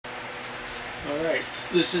Alright,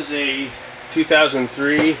 this is a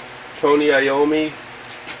 2003 Tony Iommi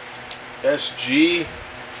SG.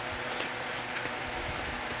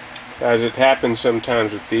 As it happens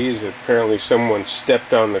sometimes with these, apparently someone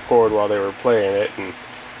stepped on the cord while they were playing it and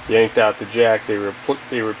yanked out the jack. They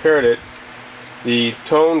repaired it. The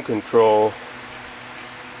tone control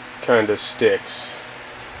kind of sticks.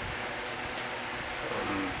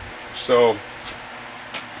 So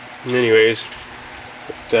anyways,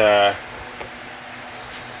 let's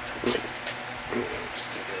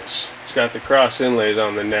do this. It's got the cross inlays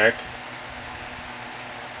on the neck.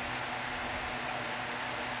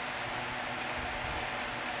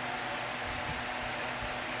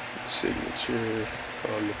 Signature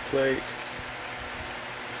on the plate.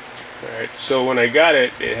 Alright, so when I got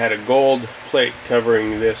it, it had a gold plate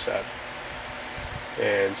covering this up.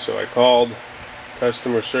 And so I called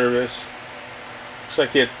customer service. Looks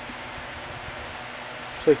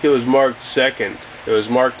like it was marked second. It was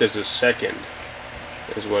marked as a second,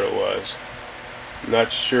 is what it was. I'm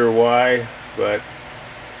not sure why, but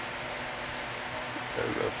I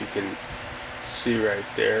don't know if you can see right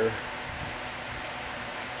there.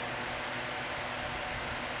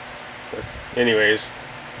 But anyways,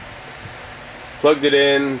 plugged it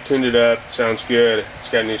in, tuned it up, sounds good.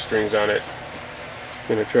 It's got new strings on it. I'm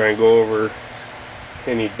gonna try and go over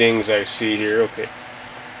any dings I see here. Okay,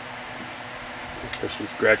 there's some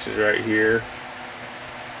scratches right here.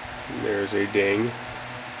 And there's a ding.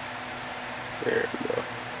 There we go.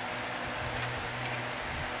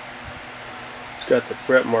 It's got the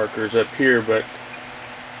fret markers up here, but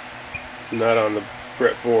not on the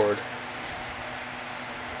fretboard.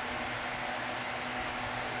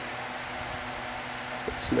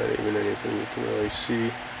 It's not even anything you can really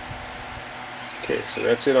see. Okay, so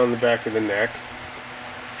that's it on the back of the neck.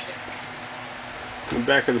 On the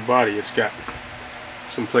back of the body, it's got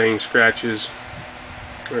some playing scratches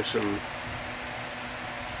or some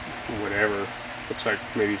whatever. Looks like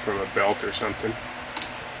maybe from a belt or something.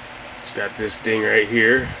 It's got this ding right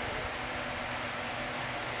here.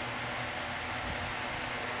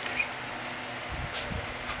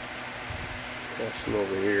 Got some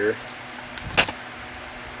over here.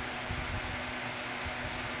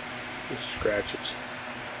 Scratches.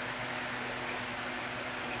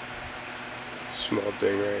 Small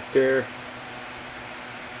ding right there.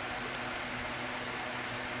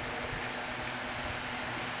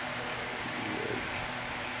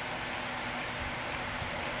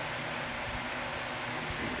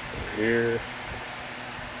 Here.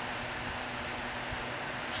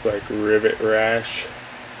 It's like rivet rash.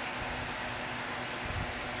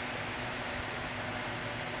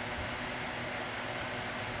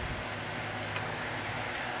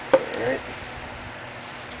 Alright.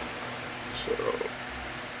 So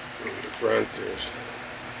in the front there's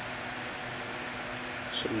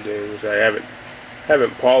some dings. I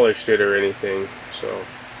haven't polished it or anything, so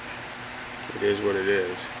it is what it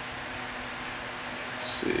is.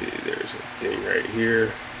 Let's see, there's a ding right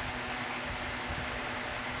here.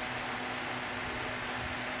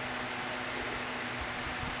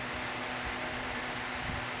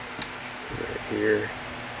 Right here.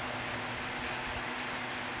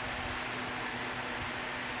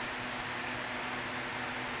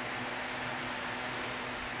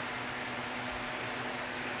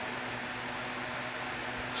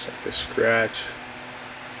 Looks like a scratch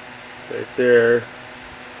right there.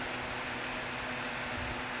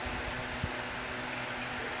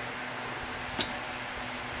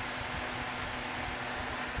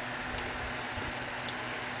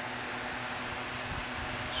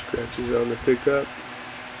 Scratches on the pickup.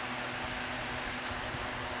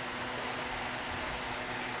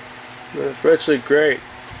 The frets look great.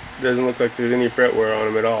 Doesn't look like there's any fret wear on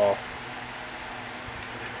them at all.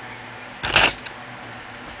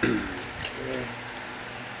 Okay.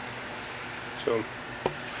 So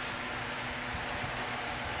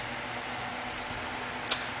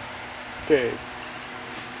okay.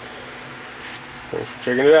 Thanks for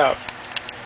checking it out.